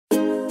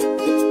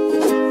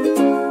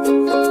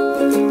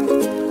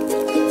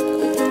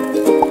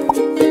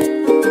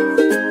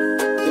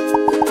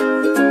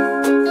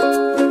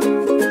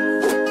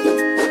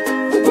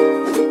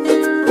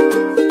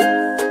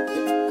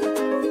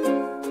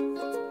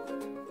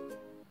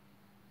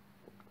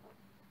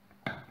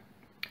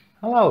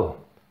Hello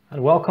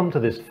and welcome to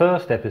this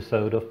first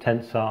episode of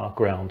Tensar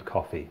Ground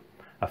Coffee.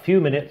 A few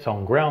minutes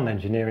on ground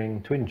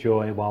engineering to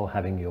enjoy while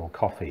having your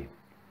coffee.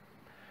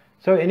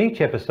 So in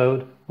each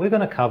episode we're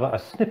going to cover a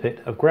snippet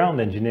of ground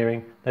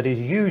engineering that is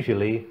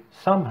usually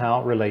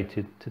somehow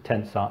related to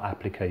Tensar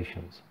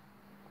applications.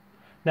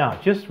 Now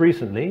just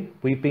recently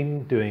we've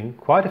been doing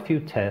quite a few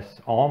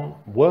tests on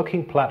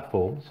working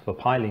platforms for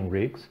piling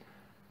rigs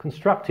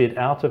constructed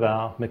out of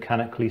our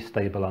mechanically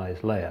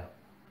stabilized layer.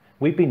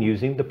 We've been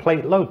using the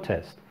plate load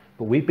test,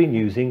 but we've been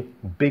using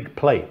big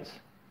plates.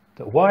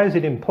 So why is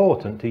it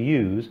important to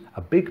use a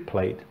big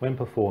plate when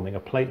performing a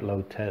plate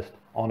load test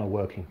on a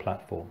working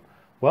platform?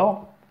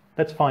 Well,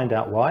 let's find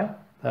out why.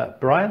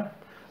 Brian,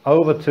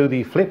 over to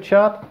the flip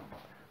chart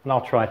and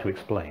I'll try to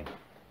explain.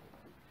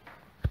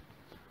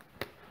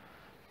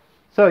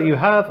 So you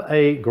have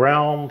a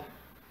ground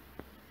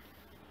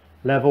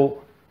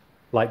level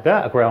like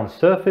that, a ground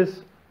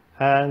surface,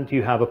 and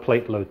you have a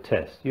plate load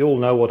test. You all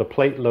know what a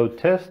plate load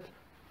test,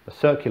 a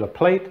circular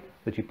plate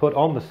that you put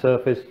on the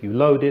surface, you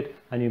load it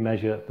and you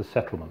measure the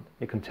settlement.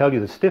 It can tell you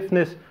the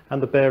stiffness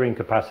and the bearing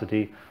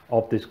capacity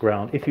of this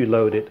ground if you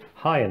load it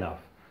high enough.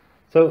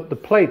 So the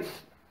plates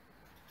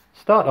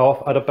start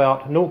off at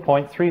about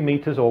 0.3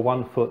 meters or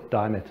 1 foot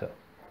diameter,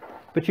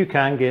 but you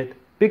can get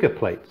bigger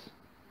plates.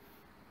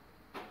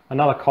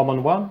 Another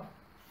common one,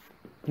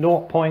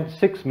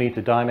 0.6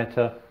 meter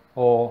diameter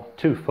or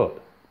 2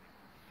 foot.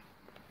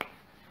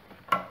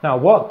 Now,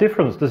 what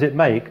difference does it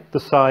make the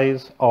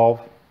size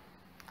of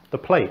the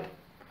plate?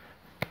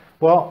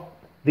 Well,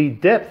 the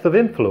depth of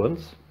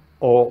influence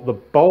or the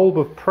bulb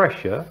of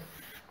pressure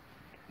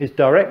is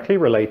directly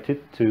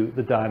related to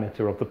the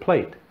diameter of the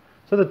plate.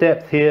 So the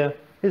depth here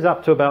is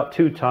up to about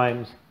 2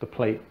 times the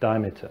plate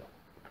diameter.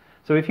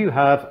 So if you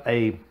have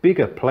a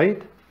bigger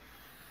plate,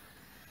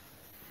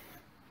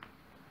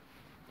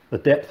 the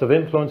depth of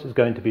influence is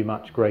going to be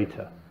much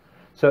greater.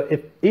 So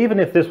even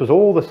if this was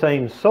all the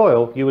same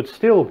soil, you would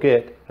still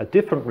get a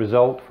different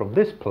result from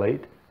this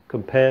plate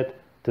compared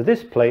to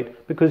this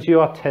plate because you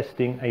are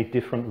testing a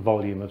different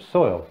volume of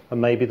soil,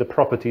 and maybe the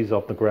properties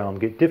of the ground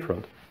get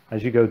different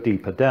as you go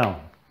deeper down.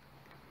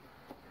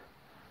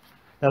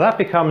 Now that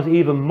becomes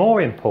even more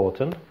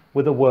important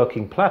with a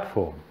working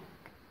platform.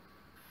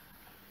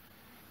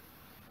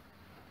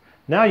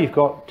 Now you've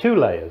got 2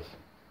 layers.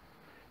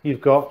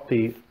 You've got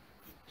the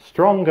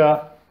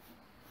stronger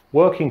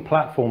working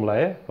platform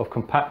layer of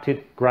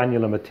compacted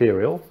granular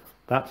material.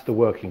 That's the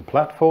working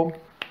platform.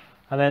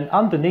 And then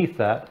underneath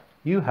that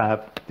you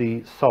have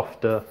the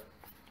softer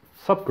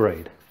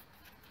subgrade.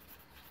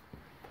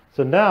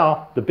 So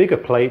now the bigger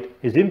plate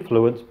is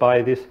influenced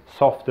by this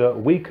softer,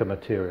 weaker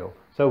material.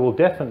 So we'll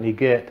definitely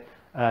get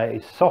a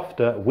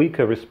softer,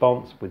 weaker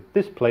response with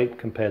this plate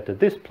compared to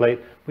this plate,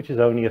 which is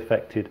only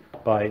affected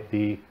by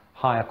the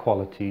higher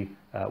quality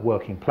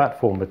working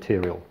platform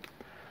material.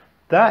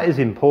 That is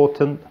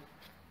important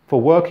for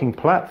working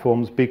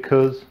platforms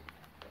because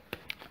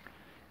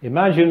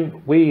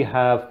imagine we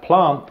have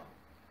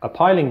a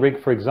piling rig,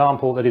 for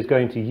example, that is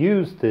going to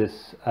use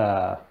this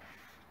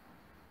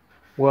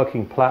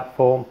working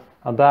platform,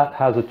 and that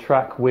has a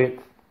track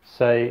width,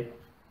 say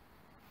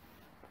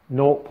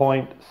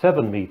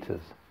 0.7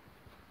 meters.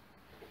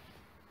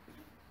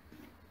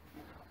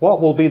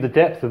 What will be the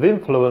depth of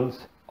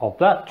influence of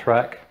that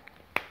track?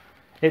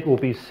 It will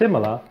be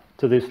similar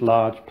to this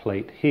large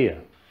plate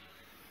here.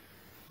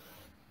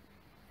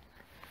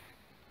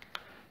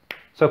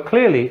 So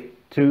clearly,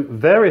 to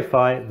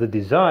verify the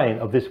design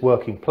of this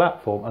working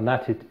platform and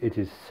that it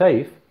is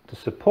safe to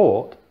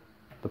support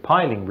the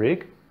piling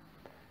rig,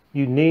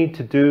 you need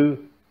to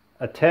do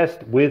a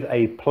test with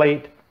a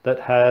plate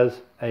that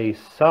has a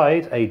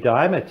size, a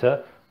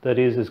diameter that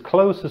is as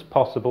close as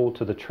possible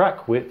to the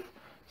track width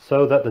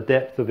so that the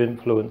depth of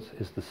influence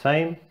is the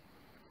same.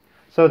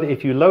 So that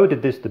if you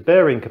loaded this to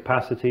bearing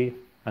capacity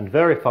and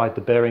verified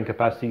the bearing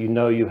capacity, you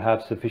know you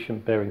have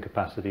sufficient bearing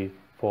capacity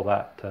for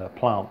that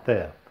plant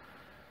there.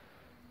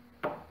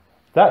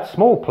 That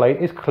small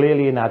plate is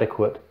clearly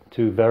inadequate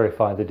to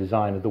verify the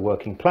design of the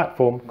working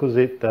platform because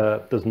it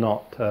does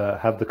not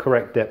have the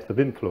correct depth of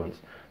influence.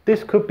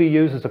 This could be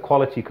used as a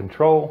quality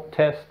control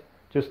test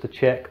just to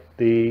check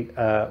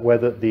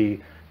whether the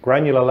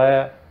granular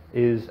layer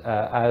is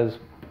as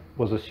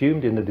was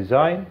assumed in the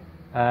design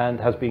and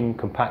has been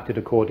compacted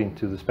according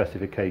to the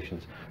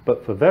specifications.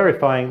 But for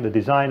verifying the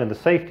design and the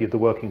safety of the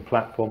working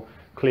platform,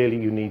 clearly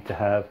you need to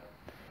have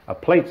a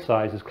plate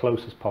size as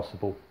close as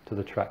possible to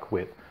the track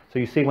width. So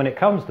you see, when it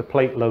comes to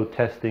plate load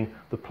testing,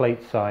 the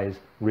plate size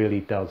really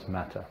does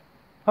matter.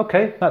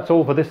 Okay, that's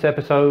all for this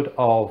episode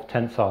of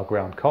Tensar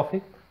Ground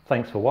Coffee.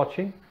 Thanks for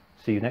watching.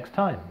 See you next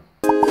time.